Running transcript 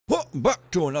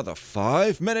Back to another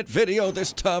 5-minute video.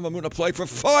 This time I'm gonna play for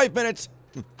 5 minutes.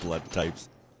 Blood types.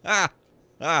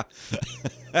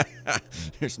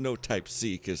 There's no type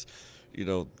C because, you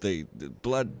know, the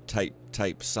blood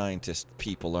type scientist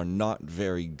people are not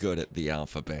very good at the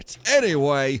alphabet.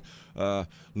 Anyway,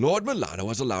 Lord Milano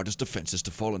has allowed his defenses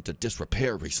to fall into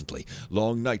disrepair recently.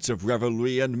 Long nights of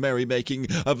revelry and merrymaking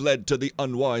have led to the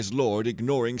unwise Lord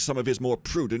ignoring some of his more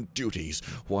prudent duties.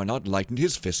 Why not lighten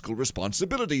his fiscal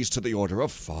responsibilities to the order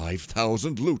of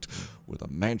 5,000 loot? With a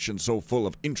mansion so full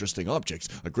of interesting objects,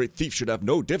 a great thief should have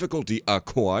no difficulty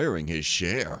acquiring his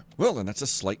share. Well, then that's a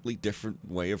slightly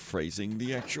different way of phrasing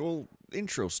the actual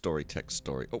intro story, text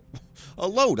story. Oh, a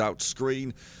loadout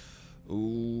screen.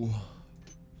 Ooh.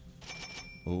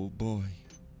 Oh boy.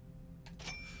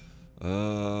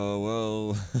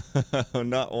 Well, I'm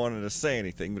not wanting to say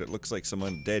anything, but it looks like some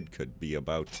undead could be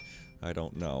about. I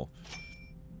don't know.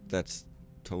 That's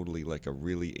totally like a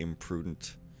really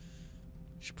imprudent.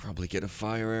 Should probably get a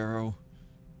fire arrow.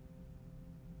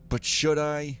 But should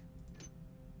I?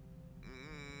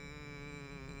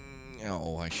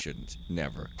 No, I shouldn't.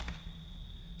 Never.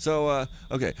 So,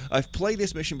 okay. I've played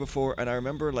this mission before, and I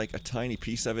remember, like, a tiny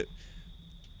piece of it.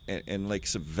 And like,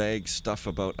 some vague stuff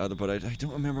about other, but I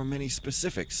don't remember many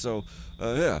specifics. So,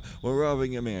 yeah. We're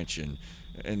robbing a mansion.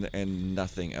 And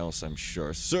nothing else, I'm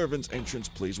sure. Servants, entrance,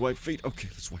 please. Wipe feet. Okay,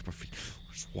 let's wipe our feet.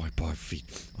 Let's wipe our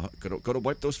feet. Gotta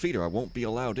wipe those feet or I won't be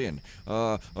allowed in.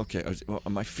 Okay. Are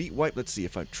my feet wiped? Let's see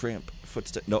if I tramp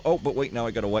footsteps. No. Oh, but wait, now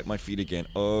I gotta wipe my feet again.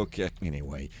 Okay.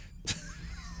 Anyway.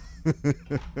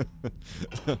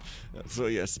 So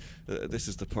yes, this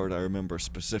is the part I remember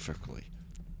specifically.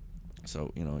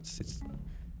 So, you know, it's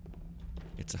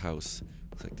a house.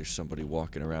 Looks like there's somebody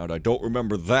walking around. I don't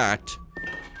remember that.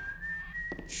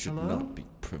 Should Hello? not be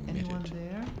permitted. Anyone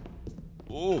there?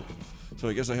 Oh, so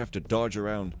I guess I have to dodge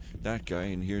around that guy,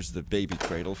 and here's the baby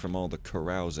cradle from all the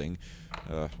carousing,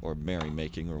 or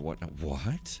merrymaking, or whatnot.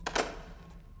 What?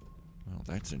 Well,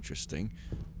 that's interesting.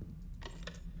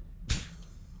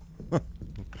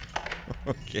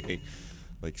 Okay.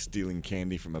 Like stealing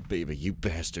candy from a baby, you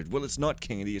bastard. Well, it's not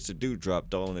candy, it's a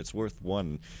dewdrop doll, and it's worth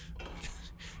 1.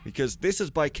 Because this is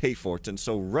by K-Fort, and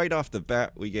so right off the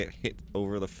bat, we get hit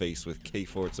over the face with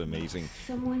K-Fort's amazing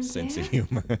sense of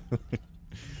humor.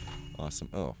 Awesome.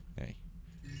 Oh, hey.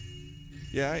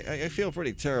 Yeah, I feel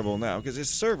pretty terrible now, because his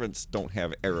servants don't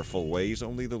have errorful ways,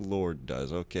 only the Lord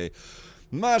does, okay?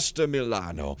 Master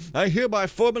Milano, I hereby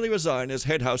formally resign as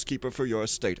head housekeeper for your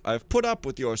estate. I've put up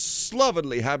with your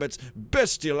slovenly habits,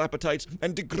 bestial appetites,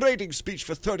 and degrading speech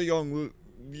for 30 long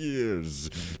years.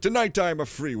 Tonight I am a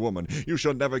free woman. You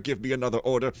shall never give me another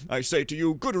order. I say to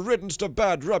you, good riddance to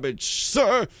bad rubbish,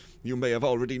 sir! You may have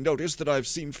already noticed that I've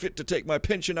seen fit to take my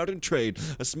pension out in trade,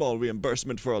 a small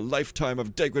reimbursement for a lifetime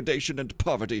of degradation and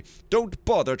poverty. Don't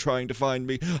bother trying to find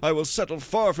me. I will settle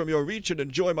far from your reach and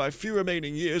enjoy my few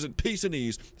remaining years in peace and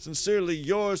ease. Sincerely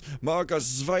yours, Marga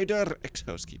Zweider,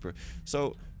 ex-housekeeper.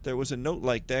 So, there was a note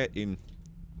like that in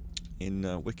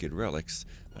Wicked Relics.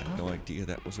 I had no idea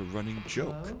that was a running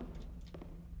joke. Hello?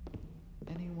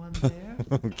 Anyone there?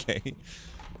 Okay.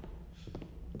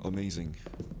 Amazing.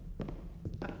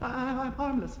 I'm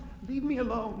harmless. Leave me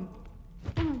alone.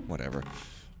 Whatever.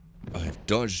 I've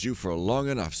dodged you for long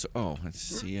enough, so... Oh, let's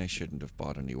see, I shouldn't have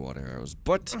bought any water arrows,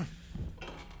 but...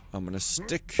 I'm gonna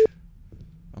stick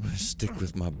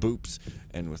with my boops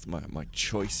and with my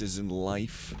choices in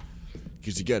life.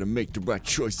 Because you gotta make the right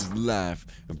choices in life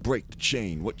and break the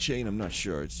chain. What chain? I'm not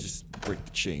sure. It's just break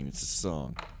the chain. It's a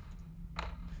song.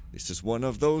 This is one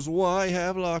of those why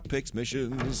have lockpicks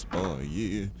missions. Oh,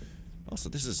 yeah. Also,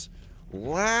 this is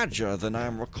larger than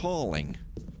I'm recalling.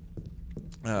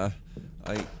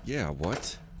 Yeah,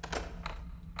 what?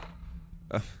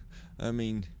 I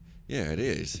mean, yeah, it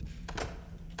is.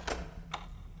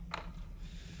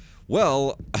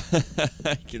 Well,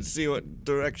 I can see what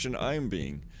direction I'm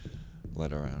being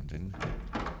led around in.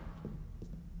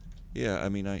 Yeah, I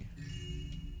mean,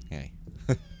 hey.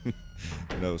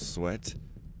 No sweat.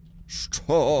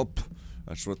 Stop!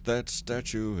 That's what that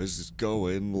statue is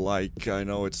going like. I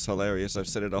know it's hilarious. I've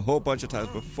said it a whole bunch of times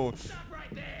before. Stop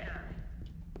right there!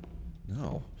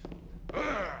 No.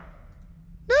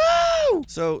 No!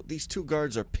 So, these two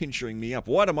guards are pinchering me up.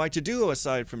 What am I to do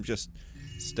aside from just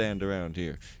stand around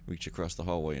here, reach across the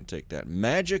hallway and take that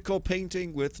magical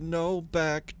painting with no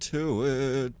back to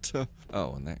it?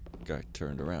 Oh, and that guy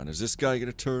turned around. Is this guy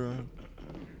gonna turn around?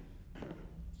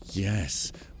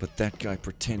 Yes, but that guy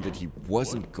pretended he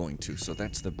wasn't going to, so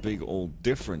that's the big old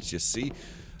difference, you see?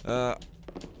 For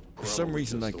some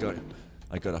reason I got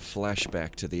a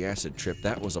flashback to the acid trip.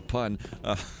 That was a pun.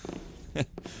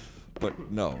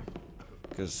 But no,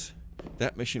 because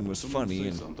That mission was funny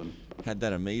and something. had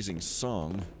that amazing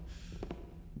song,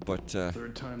 but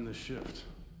Third time this shift.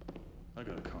 I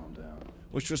gotta calm down.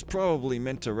 which was probably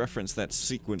meant to reference that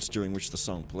sequence during which the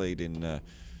song played in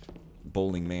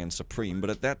Bowling Man Supreme, but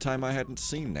at that time I hadn't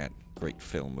seen that great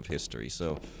film of history,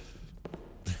 so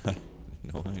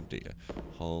no idea.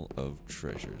 Hall of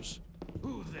Treasures.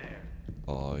 Who's there?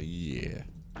 Oh yeah.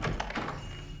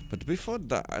 But before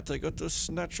that, I got to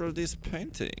snatch all these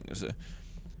paintings.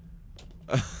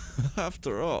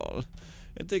 After all,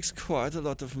 it takes quite a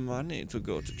lot of money to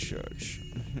go to church.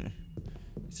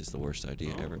 This is the worst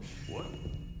idea ever. What?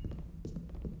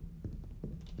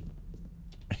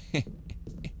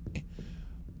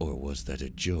 Or was that a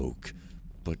joke?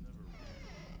 But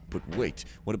wait,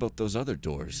 what about those other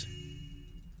doors?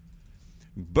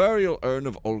 Burial urn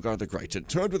of Olgar the Great.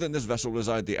 Interred within this vessel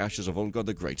reside the ashes of Olgar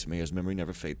the Great. May his memory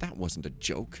never fade. That wasn't a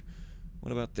joke.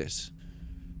 What about this?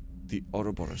 The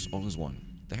Ouroboros, all is one.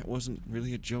 That wasn't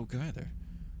really a joke either.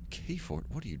 K-Fort,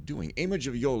 what are you doing? Image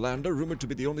of Yolanda, rumored to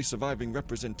be the only surviving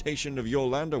representation of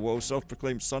Yolanda, woe,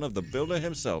 self-proclaimed son of the builder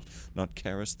himself. Not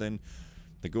Karis, then.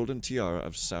 The golden tiara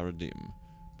of Saradim,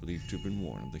 believed to have been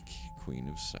worn of the Queen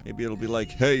of Sa. Maybe it'll be like,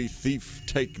 hey, thief,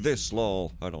 take this,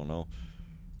 lol. I don't know.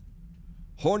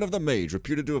 Horn of the Mage,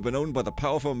 reputed to have been owned by the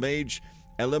powerful mage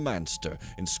Elemanster,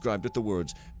 inscribed with the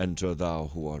words, enter thou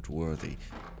who art worthy.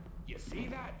 You see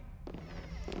that?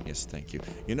 Yes, thank you.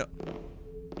 You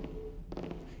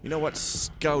know what?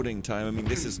 Scouting time. I mean,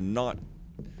 this is not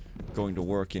going to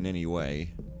work in any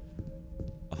way.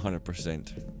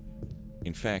 100%.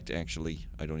 In fact, actually,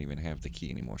 I don't even have the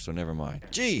key anymore, so never mind.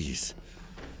 Jeez!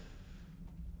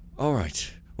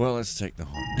 Alright. Well, let's take the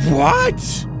horn. What?!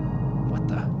 What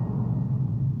the?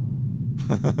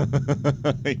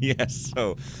 Yes,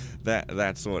 so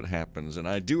that's what happens, and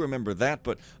I do remember that,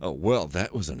 but oh well,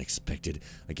 that was unexpected.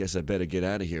 I guess I better get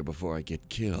out of here before I get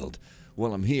killed.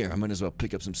 While I'm here, I might as well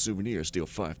pick up some souvenirs, steal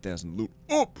 5,000 loot.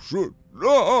 Oh shit!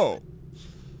 No!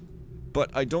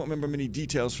 But I don't remember many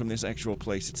details from this actual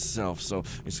place itself, so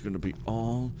it's going to be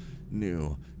all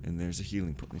new. And there's a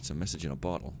healing point. It's a message in a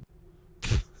bottle.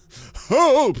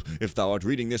 Help! If thou art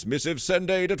reading this missive, send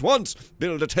aid at once.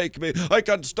 Builder, take me. I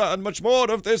can't stand much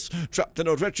more of this. Trapped in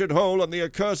a wretched hole on the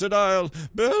accursed isle.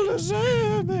 Builder,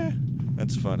 save me.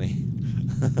 That's funny.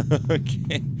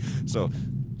 Okay. So,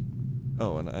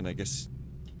 oh, and I guess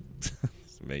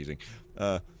it's amazing.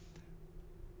 Oh,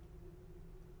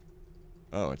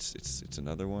 it's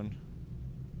another one.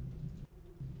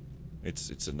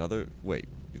 It's another. Wait,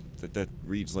 that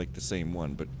reads like the same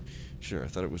one, but. Sure, I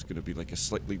thought it was going to be like a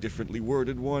slightly differently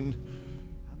worded one.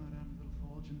 Hammer anvil,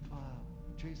 forge and fire.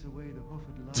 Chase away the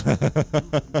hoofed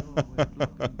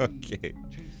lion. Okay.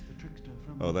 Chase the trickster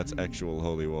from Oh, the that's dream. actual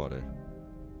holy water.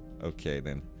 Okay,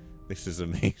 then. This is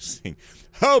amazing.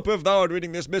 Help if thou art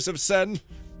reading this missive, send!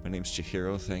 My name's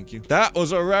Chihiro, thank you. That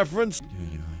was a reference!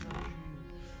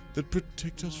 That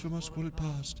protects us from our squalid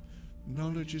past.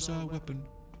 Knowledge is our weapon.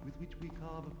 With which we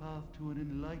carve a path to an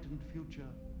enlightened future.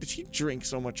 Did he drink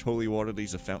so much holy water that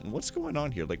he's a fountain? What's going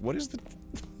on here? Like, what is the...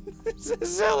 This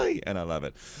is silly! And I love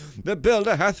it. The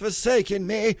builder hath forsaken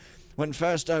me! When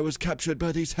first I was captured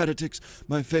by these heretics,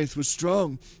 my faith was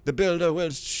strong. The builder will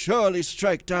surely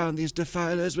strike down these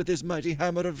defilers with his mighty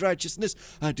hammer of righteousness,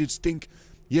 I did think.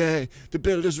 Yea, the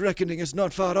builder's reckoning is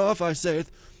not far off, I saith.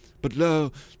 But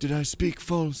lo, did I speak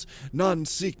false? None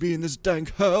seek me in this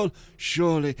dank hole.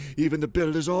 Surely, even the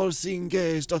builder's all-seeing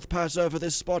gaze doth pass over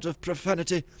this spot of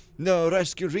profanity. No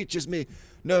rescue reaches me.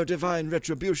 No divine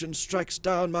retribution strikes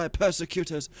down my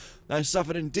persecutors. I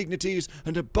suffer indignities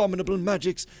and abominable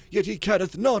magics, yet he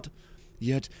careth not.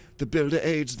 Yet the builder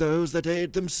aids those that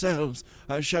aid themselves.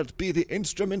 I shalt be the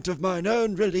instrument of mine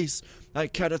own release. I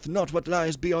careth not what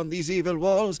lies beyond these evil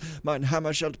walls. Mine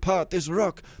hammer shalt part this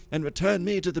rock, and return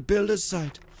me to the builder's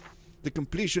sight. The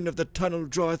completion of the tunnel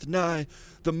draweth nigh.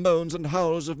 The moans and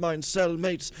howls of mine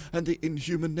cell-mates, and the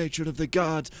inhuman nature of the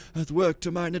guards, hath worked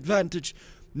to mine advantage.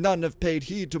 None have paid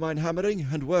heed to mine hammering,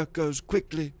 and work goes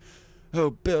quickly.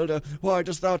 O builder, why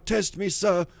dost thou test me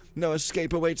so? No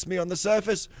escape awaits me on the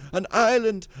surface. An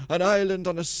island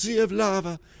on a sea of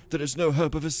lava. There is no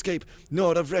hope of escape,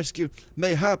 nor of rescue.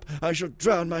 Mayhap I shall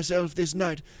drown myself this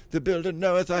night. The builder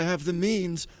knoweth I have the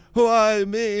means. Why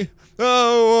me?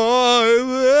 Oh,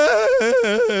 why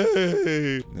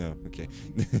me? No, okay.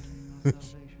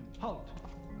 Halt!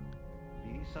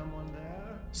 Be someone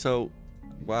there? So,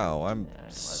 wow, I'm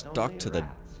stuck to the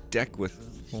deck with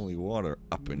holy water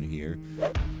up in here.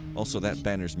 Also, that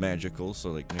banner's magical,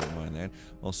 so, like, never mind that.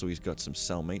 Also, he's got some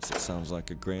cellmates. It sounds like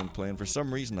a grand plan. For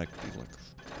some reason, I feel like...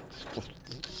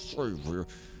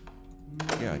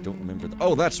 Yeah, I don't remember...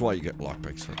 Oh, that's why you get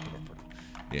lockpicks.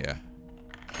 Yeah.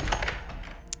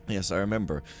 Yes, I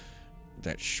remember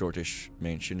that shortish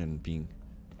mansion and being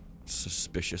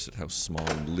suspicious at how small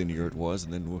and linear it was,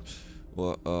 and then,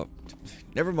 well,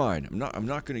 never mind. I'm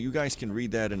not gonna. You guys can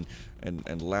read that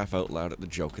and laugh out loud at the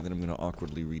joke, and then I'm gonna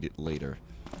awkwardly read it later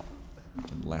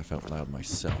and laugh out loud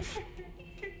myself.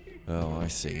 Oh, I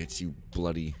see. It's you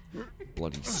bloody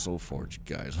Soulforge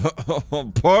guys.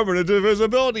 Permanent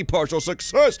invisibility, partial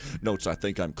success! Notes, I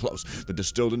think I'm close. The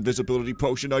distilled invisibility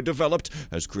potion I developed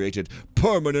has created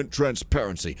permanent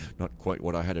transparency. Not quite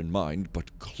what I had in mind,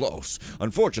 but close.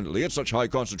 Unfortunately, at such high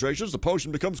concentrations, the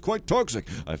potion becomes quite toxic.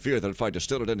 I fear that if I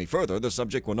distill it any further, the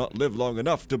subject will not live long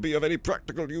enough to be of any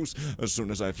practical use. As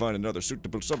soon as I find another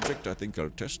suitable subject, I think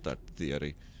I'll test that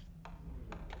theory.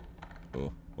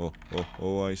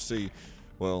 Oh, I see.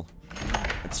 Well,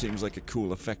 it seems like a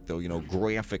cool effect, though, you know,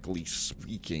 graphically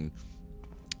speaking.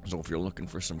 So if you're looking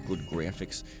for some good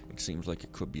graphics, it seems like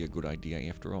it could be a good idea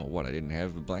after all. What, I didn't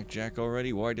have the blackjack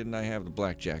already? Why didn't I have the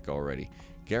blackjack already?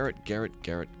 Garrett.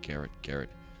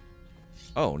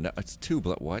 Oh, no, it's two,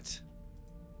 what?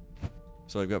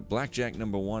 So I've got blackjack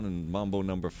number 1 and mambo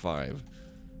number 5.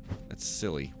 That's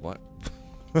silly. What?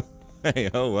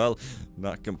 Hey, oh well,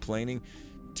 not complaining.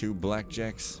 2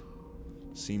 blackjacks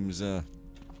seems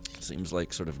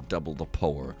like sort of double the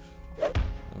power.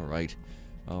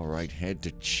 Alright, head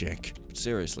to check. But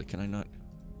seriously, can I not?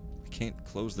 I can't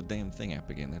close the damn thing up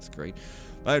again, that's great.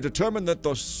 I have determined that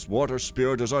the water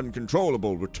spirit is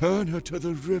uncontrollable. Return her to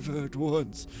the river at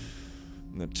once.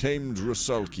 The tamed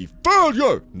Rusalki.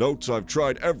 Failure! Notes, I've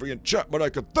tried every enchantment I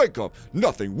could think of.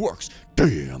 Nothing works.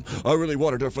 Damn! I really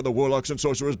wanted her for the Warlocks and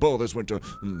Sorcerers Ball this winter.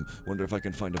 Wonder if I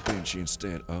can find a Banshee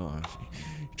instead. Oh,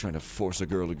 you're trying to force a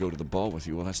girl to go to the ball with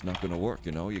you. Well, that's not gonna work,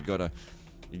 you know. You gotta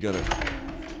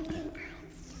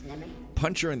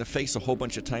punch her in the face a whole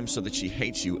bunch of times so that she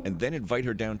hates you, and then invite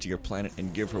her down to your planet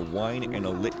and give her wine and a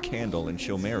lit candle, and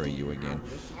she'll marry you again.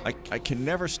 I can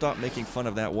never stop making fun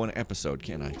of that one episode,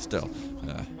 can I? Still.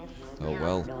 Oh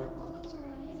well.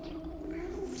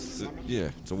 Yeah,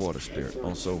 it's a water spirit.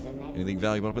 Also, anything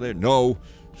valuable up there? No!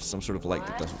 Some sort of light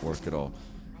that doesn't work at all.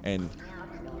 And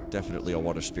definitely a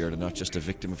water spirit and not just a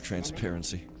victim of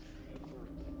transparency.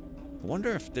 I wonder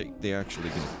if they actually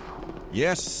gonna...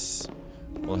 Yes!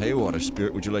 Well, hey, water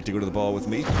spirit, would you like to go to the ball with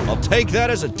me? I'll take that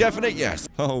as a definite yes!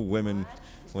 Oh, women,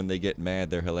 when they get mad,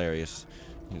 they're hilarious.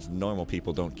 Because normal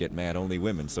people don't get mad, only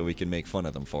women, so we can make fun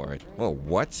of them for it. Oh,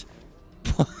 what?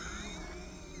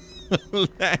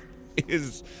 That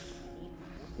is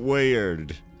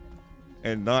weird.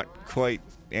 And not quite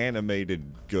animated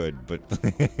good, but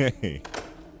hey.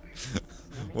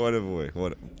 What have we?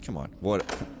 Come on,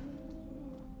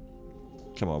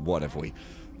 Come on, what have we?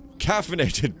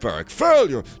 Caffeinated Burrick.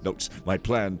 Failure! Notes, my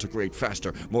plan to create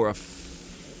faster, more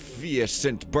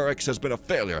efficient Burricks has been a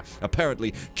failure.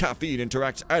 Apparently, caffeine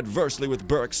interacts adversely with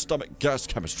Burrick's stomach gas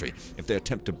chemistry. If they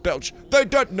attempt to belch, they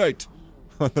detonate!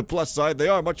 On the plus side, they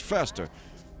are much faster.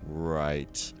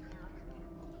 Right.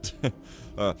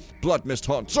 Bloodmist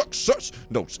haunt success!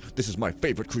 Notes, this is my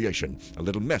favorite creation. A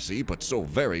little messy, but so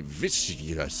very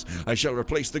vicious. I shall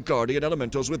replace the Guardian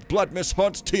Elementals with Bloodmist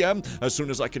haunts TM as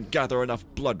soon as I can gather enough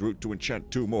bloodroot to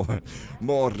enchant 2 more.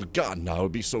 Morgana will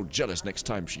be so jealous next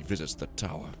time she visits the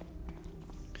tower.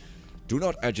 Do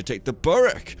not agitate the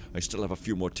Burrick! I still have a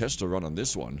few more tests to run on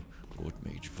this one. Lord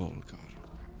Mage Vulgar.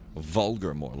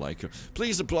 Vulgar, more like.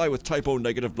 Please apply with typo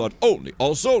negative blood only.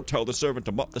 Also, tell the servant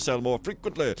to mop the cell more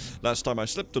frequently. Last time I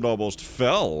slipped and almost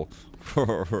fell.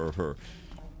 Well,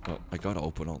 I gotta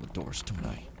open all the doors, don't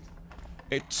I?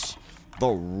 It's the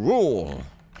rule.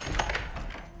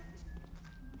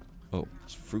 Oh,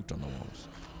 there's fruit on the walls.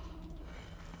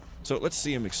 So let's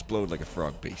see him explode like a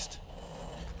frog beast.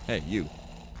 Hey, you.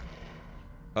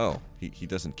 Oh, he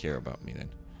doesn't care about me then.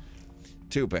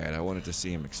 Too bad, I wanted to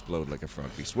see him explode like a frog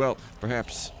beast. Well,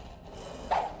 perhaps...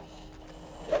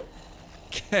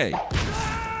 Okay.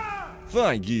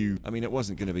 Thank you! I mean, it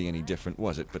wasn't going to be any different,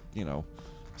 was it? But, you know,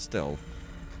 still,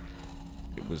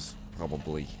 it was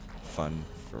probably fun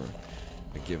for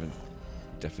a given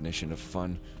definition of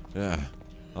fun.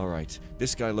 Alright,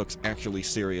 this guy looks actually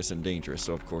serious and dangerous,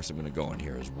 so of course I'm going to go in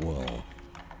here as well.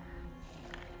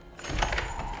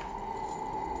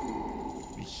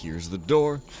 Here's the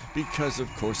door, because of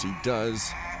course he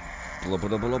does. Blah blah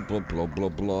blah blah blah blah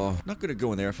blah. Not gonna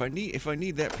go in there. If I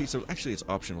need that piece of, actually it's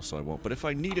optional, so I won't. But if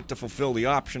I need it to fulfill the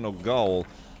optional goal,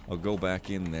 I'll go back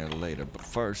in there later. But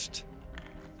first,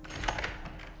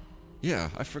 yeah,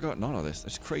 I forgot none of this.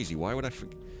 That's crazy. Why would I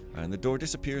forget? And the door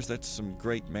disappears. That's some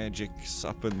great magic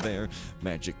up in there.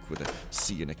 Magic with a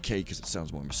C and a K, because it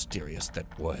sounds more mysterious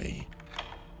that way.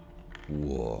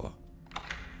 Whoa.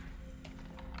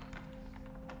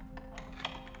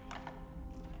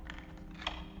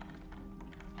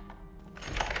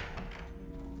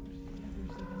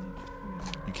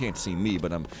 can't see me,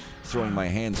 but I'm throwing my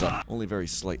hands up. Only very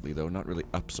slightly, though. Not really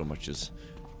up so much as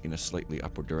in a slightly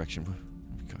upward direction. Oh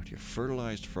my god, here.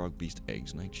 Fertilized frog beast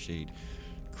eggs. Nightshade.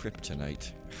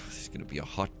 Kryptonite. This is going to be a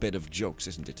hotbed of jokes,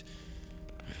 isn't it?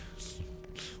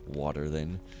 Water,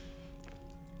 then.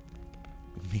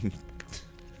 I mean...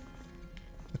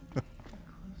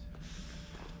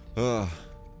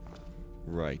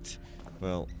 Right.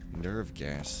 Well, nerve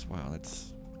gas. Wow,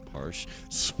 that's harsh.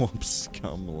 Swamp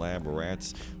scum, lab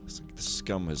rats. Looks like the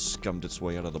scum has scummed its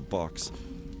way out of the box.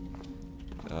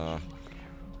 I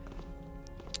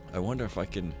wonder if I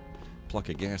can pluck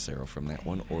a gas arrow from that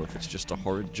one, or if it's just a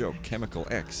horrid joke. Chemical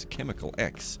X. Chemical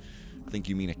X. I think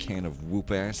you mean a can of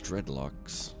whoop-ass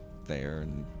dreadlocks there,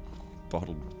 and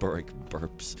bottled buric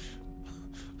burps.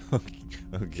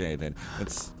 Okay, then.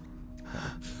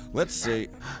 Let's see.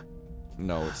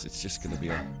 No, it's just gonna be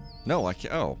a... No, I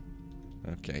can't... Oh.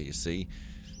 Okay, you see?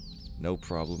 No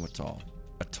problem at all.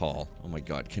 At all. Oh my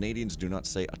god. Canadians do not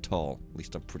say at all. At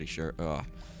least I'm pretty sure.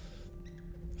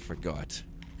 Forgot.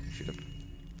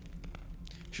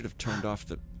 Should have turned off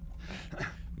the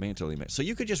mantle limit. So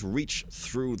you could just reach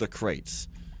through the crates.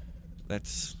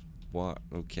 That's... what?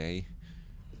 Okay.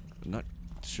 I'm not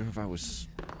sure if I was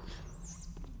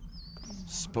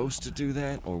supposed to do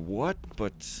that or what,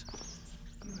 but...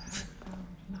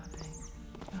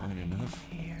 Fine enough.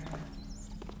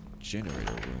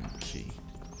 Generator room key.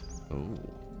 Oh.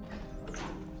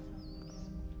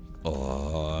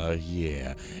 Oh,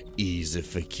 yeah.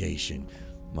 Easification.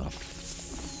 My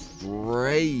favorite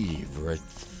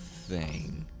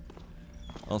thing.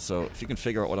 Also, if you can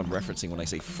figure out what I'm referencing when I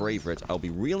say favorite, I'll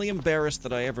be really embarrassed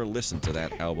that I ever listened to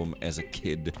that album as a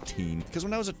teen. Because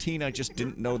when I was a teen, I just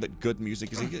didn't know that good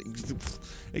music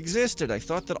existed. I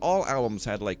thought that all albums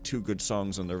had like 2 good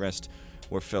songs and the rest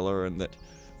were filler, and that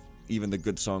even the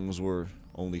good songs were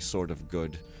only sort of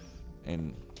good.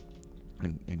 And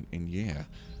yeah.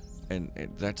 And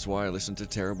that's why I listened to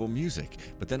terrible music.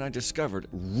 But then I discovered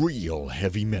real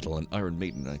heavy metal and Iron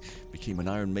Maiden. I became an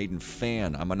Iron Maiden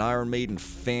fan. I'm an Iron Maiden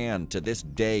fan to this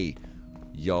day.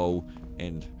 Yo.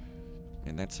 And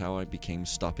that's how I became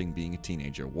stopping being a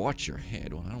teenager. Watch your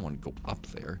head. Well, I don't want to go up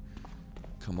there.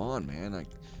 Come on, man.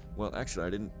 Well, actually,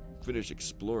 I didn't finish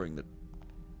exploring the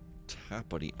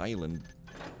top of the island.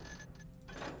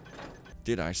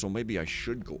 Did I? So maybe I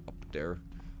should go up there.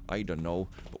 I don't know.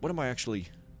 But what am I actually...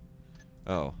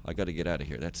 Oh, I gotta get out of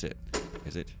here. That's it.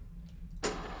 Is it?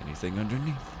 Anything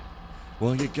underneath?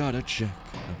 Well, you gotta check.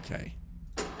 Okay.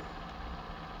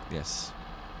 Yes.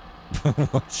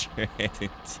 Watch your head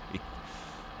indeed.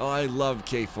 Oh, I love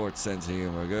K-Fort's sense of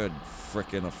humor. Good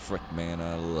frickin' a frick, man.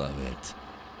 I love it.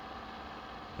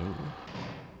 Oh.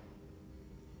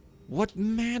 What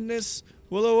madness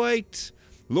will await?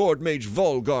 Lord Mage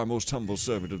Volgar, most humble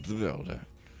servant of the builder.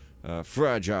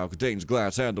 Fragile, contains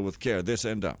glass, handle with care, this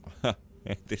end up.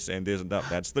 This end isn't up,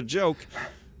 that's the joke.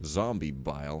 Zombie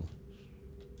bile.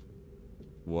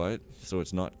 What? So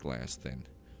it's not glass then.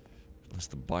 Unless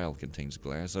the bile contains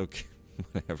glass, okay.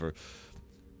 Whatever.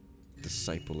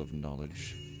 Disciple of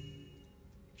knowledge.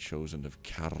 Chosen of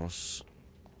Karos.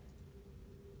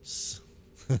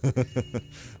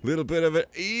 Little bit of an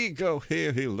ego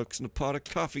here. He looks in a pot of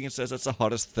coffee and says that's the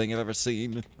hottest thing I've ever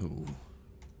seen. Ooh.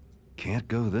 Can't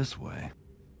go this way.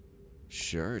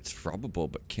 Sure, it's probable,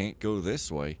 but can't go this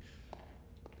way.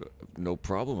 No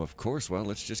problem, of course. Well,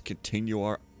 let's just continue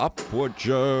our upward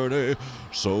journey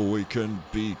so we can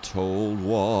be told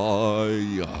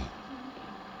why.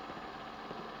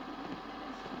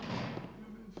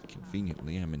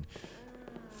 Conveniently, I'm in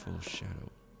full shadow.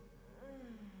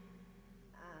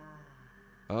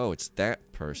 Oh, it's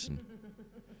that person.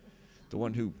 The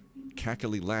one who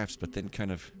cackily laughs, but then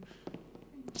kind of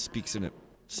speaks in a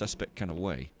suspect kind of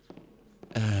way.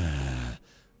 I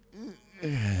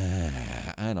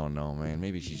don't know, man.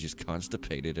 Maybe she's just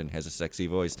constipated and has a sexy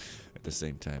voice at the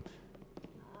same time.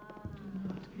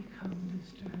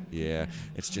 Yeah,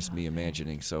 it's just me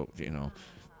imagining, so, you know.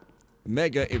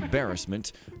 Mega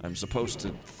embarrassment. I'm supposed to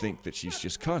think that she's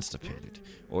just constipated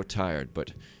or tired,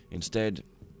 but instead,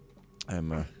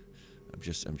 I'm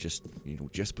just, you know,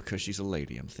 just because she's a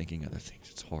lady, I'm thinking other things.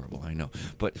 It's horrible, I know.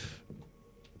 But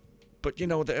you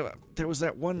know, there was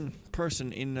that one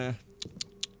person in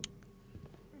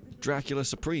Dracula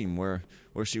Supreme where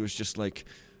she was just like,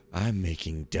 I'm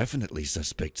making definitely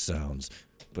suspect sounds.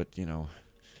 But, you know,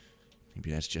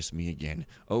 Maybe that's just me again.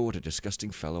 Oh, what a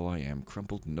disgusting fellow I am.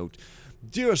 Crumpled note.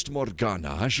 Dearest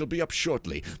Morgana, I shall be up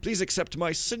shortly. Please accept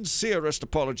my sincerest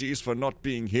apologies for not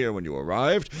being here when you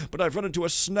arrived, but I've run into a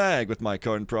snag with my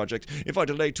current project. If I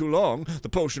delay too long, the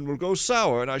potion will go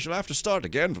sour, and I shall have to start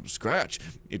again from scratch.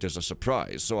 It is a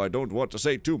surprise, so I don't want to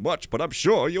say too much, but I'm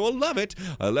sure you will love it.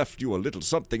 I left you a little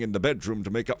something in the bedroom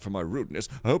to make up for my rudeness.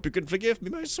 I hope you can forgive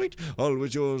me, my sweet.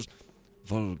 Always yours,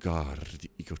 Volgar the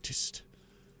Egotist.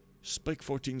 Spike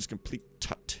 14's complete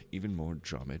tut. Even more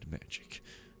Dromed magic.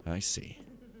 I see.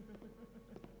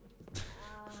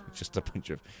 Just a bunch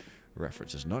of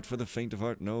references. Not for the faint of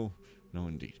heart. No. No,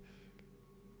 indeed.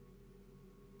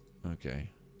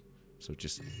 Okay. So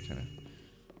just kind of...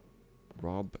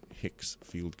 Rob Hicks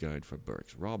Field Guide for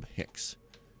Burks. Rob Hicks.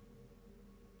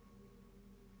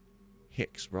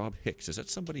 Hicks. Rob Hicks. Is that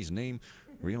somebody's name?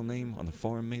 Real name? On the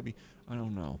forum, maybe? I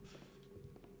don't know.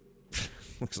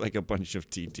 Looks like a bunch of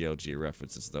TTLG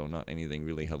references, though. Not anything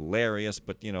really hilarious,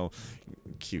 but, you know,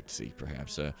 cutesy,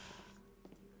 perhaps.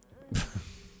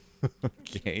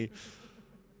 Okay.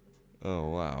 Oh,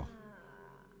 wow.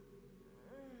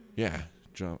 Yeah.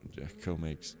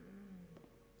 Comex.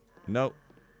 No.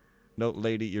 No,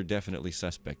 lady, you're definitely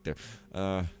suspect there.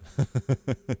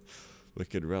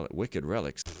 Wicked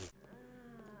relics.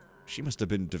 She must have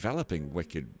been developing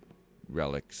wicked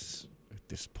relics at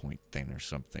this point, then, or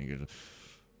something.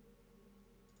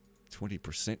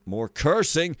 20% more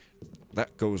cursing!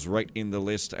 That goes right in the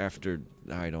list after,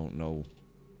 I don't know,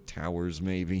 towers,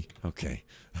 maybe? Okay.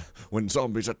 When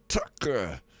zombies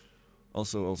attack!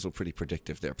 Also pretty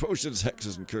predictive there. Potions,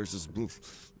 hexes, and curses.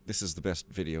 Oof. This is the best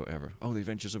video ever. Oh, The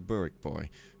Adventures of Burrick Boy.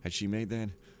 Had she made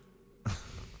that?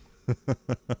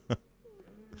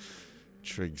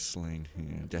 Trig slain.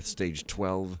 Yeah. Death stage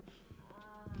 12.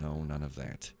 No, none of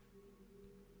that.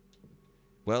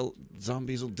 Well,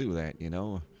 zombies will do that, you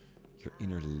know. Your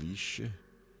inner leash.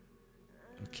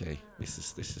 Okay, this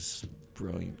is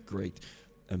brilliant, great,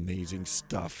 amazing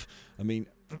stuff. I mean,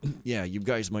 yeah, you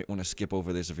guys might want to skip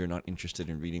over this if you're not interested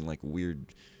in reading, like,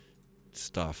 weird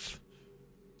stuff.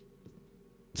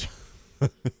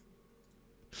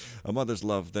 A Mother's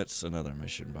Love, that's another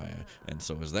mission by and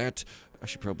so is that. I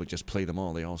should probably just play them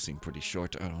all. They all seem pretty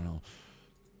short. I don't know.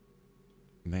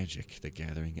 Magic, the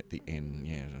gathering at the inn.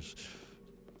 Yeah.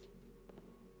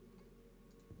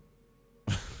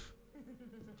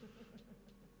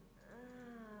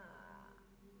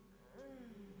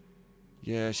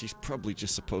 Yeah, she's probably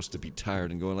just supposed to be tired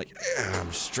and going like,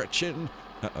 I'm stretching.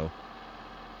 Uh-oh.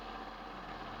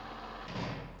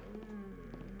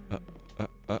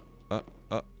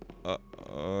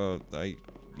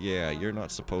 Yeah, you're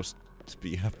not supposed to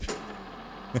be up.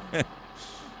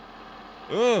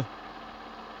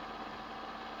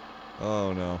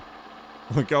 Oh no.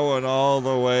 We're going all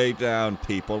the way down,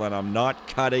 people, and I'm not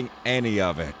cutting any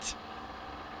of it.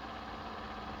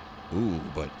 Ooh,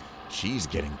 but she's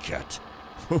getting cut.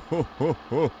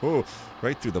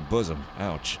 Right through the bosom.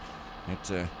 Ouch. It's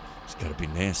gotta be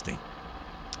nasty.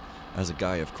 As a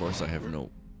guy, of course, I have no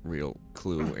real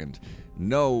clue and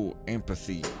no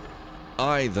empathy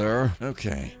either.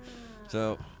 Okay.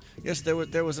 So, yes, there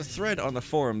was a thread on the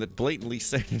forum that blatantly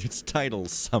said in its title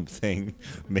something,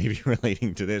 maybe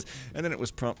relating to this, and then it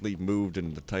was promptly moved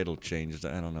and the title changed.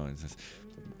 I don't know. It's just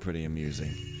pretty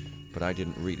amusing. But I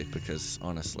didn't read it because,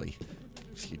 honestly,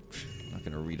 I'm not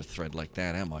going to read a thread like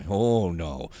that, am I? Oh,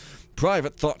 no.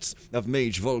 Private Thoughts of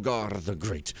Mage Volgar the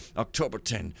Great. October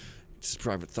 10. It's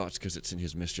private thoughts because it's in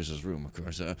his mistress's room, of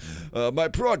course. My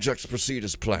projects proceed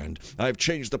as planned. I've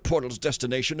changed the portal's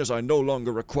destination as I no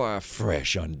longer require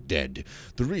fresh undead.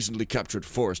 The recently captured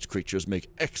forest creatures make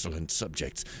excellent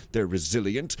subjects. They're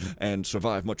resilient and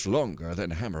survive much longer than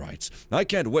Hammerites. I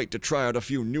can't wait to try out a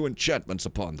few new enchantments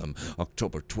upon them.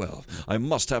 October 12. I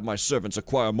must have my servants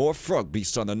acquire more frog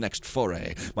beasts on the next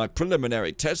foray. My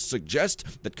preliminary tests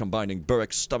suggest that combining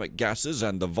Burrick's stomach gases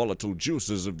and the volatile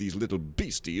juices of these little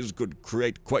beasties could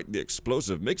create quite the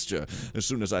explosive mixture. As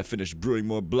soon as I finish brewing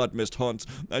more Bloodmist haunts,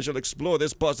 I shall explore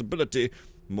this possibility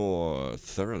more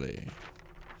thoroughly.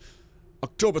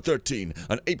 October 13.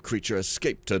 An ape creature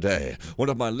escaped today. One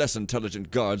of my less intelligent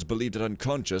guards believed it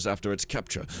unconscious after its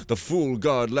capture. The fool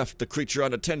guard left the creature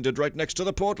unattended right next to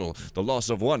the portal. The loss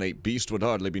of one ape beast would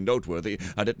hardly be noteworthy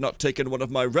had it not taken one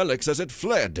of my relics as it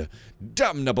fled.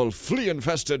 Damnable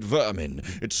flea-infested vermin!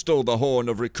 It stole the Horn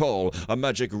of Recall, a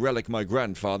magic relic my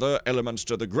grandfather,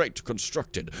 Elemenster the Great,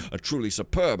 constructed. A truly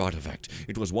superb artifact.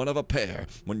 It was one of a pair.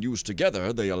 When used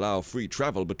together, they allow free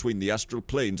travel between the astral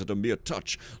planes at a mere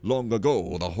touch. Long ago,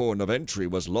 ago, the Horn of Entry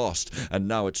was lost, and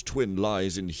now its twin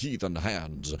lies in heathen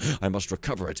hands. I must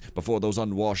recover it before those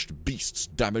unwashed beasts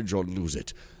damage or lose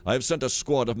it. I have sent a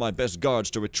squad of my best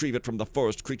guards to retrieve it from the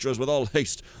forest creatures with all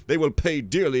haste. They will pay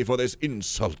dearly for this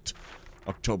insult.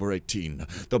 October 18.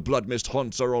 The Bloodmist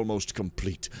haunts are almost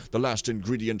complete. The last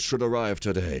ingredient should arrive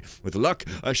today. With luck,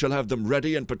 I shall have them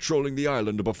ready and patrolling the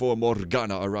island before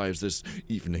Morgana arrives this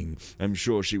evening. I'm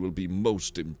sure she will be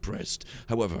most impressed.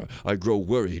 However, I grow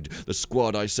worried. The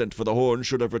squad I sent for the horn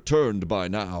should have returned by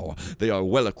now. They are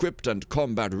well equipped and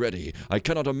combat ready. I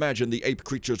cannot imagine the ape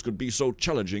creatures could be so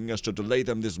challenging as to delay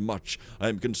them this much. I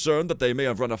am concerned that they may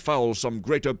have run afoul some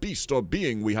greater beast or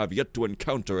being we have yet to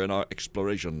encounter in our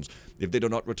explorations. If they do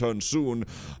not return soon,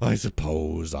 I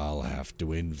suppose I'll have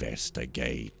to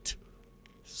investigate.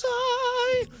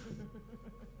 Sigh!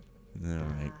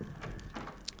 Alright.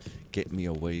 Get me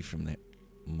away from that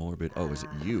morbid... Oh, is it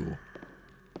you?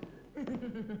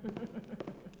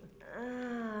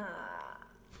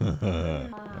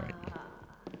 Alright.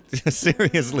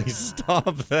 Seriously,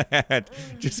 stop that!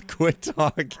 Just quit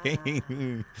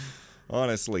talking!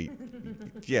 Honestly.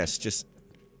 Yes, just...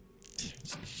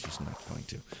 She's not going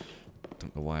to.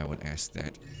 Don't know why I would ask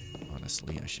that.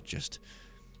 Honestly, I should just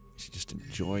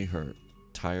enjoy her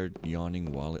tired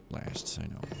yawning while it lasts.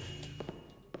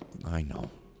 I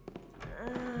know.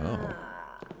 Oh.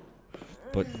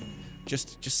 But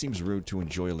just seems rude to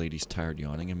enjoy a lady's tired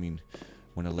yawning. I mean,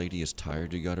 when a lady is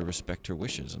tired, you gotta respect her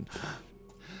wishes and...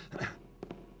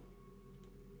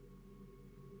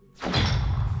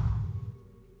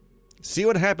 See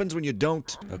what happens when you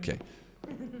don't? Okay.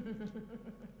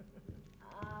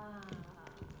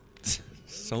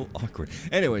 So awkward.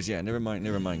 Anyways, yeah, never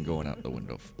mind going out the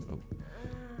window. Oh.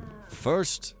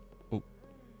 First, oh,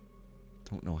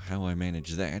 don't know how I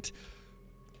manage that.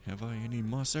 Have I any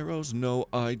moss arrows? No,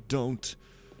 I don't.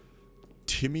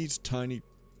 Timmy's tiny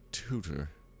tutor.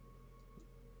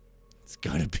 It's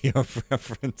gotta be a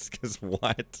reference, cause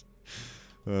what?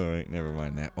 Alright, never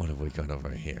mind that. What have we got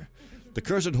over here? The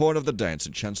Cursed Horn of the Dance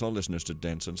enchants all listeners to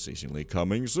dance unceasingly.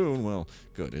 Coming soon. Well,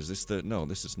 good. Is this the... No,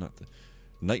 this is not the...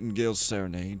 Nightingale's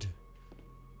Serenade.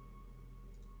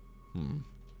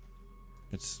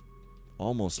 It's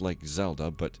almost like Zelda,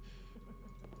 but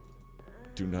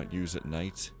do not use at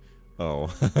night. Oh.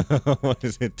 What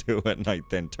does it do at night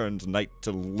then? Turns night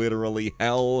to literally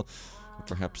hell? Or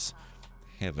perhaps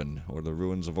heaven, or the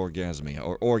ruins of Orgasmia,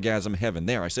 or Orgasm Heaven.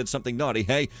 There, I said something naughty,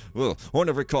 hey? Well, Horn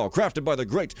of Recall, crafted by the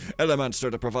great Elemanster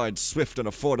to provide swift and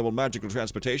affordable magical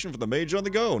transportation for the mage on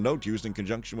the go. Note, used in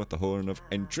conjunction with the Horn of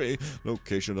Entry.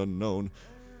 Location unknown.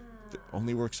 It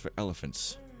only works for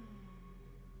elephants.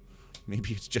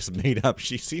 Maybe it's just made up.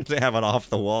 She seems to have an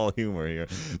off-the-wall humor here.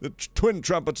 The twin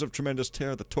trumpets of tremendous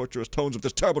terror, the torturous tones of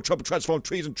this terrible trumpet transform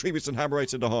trees and tree beasts and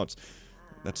hammerites into haunts.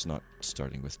 That's not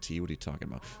starting with T. What are you talking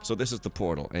about? So this is the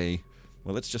portal, eh?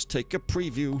 Well, let's just take a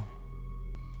preview.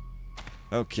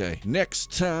 Okay,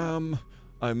 next time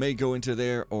I may go into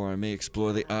there or I may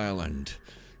explore the island.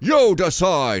 You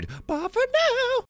decide! But for now,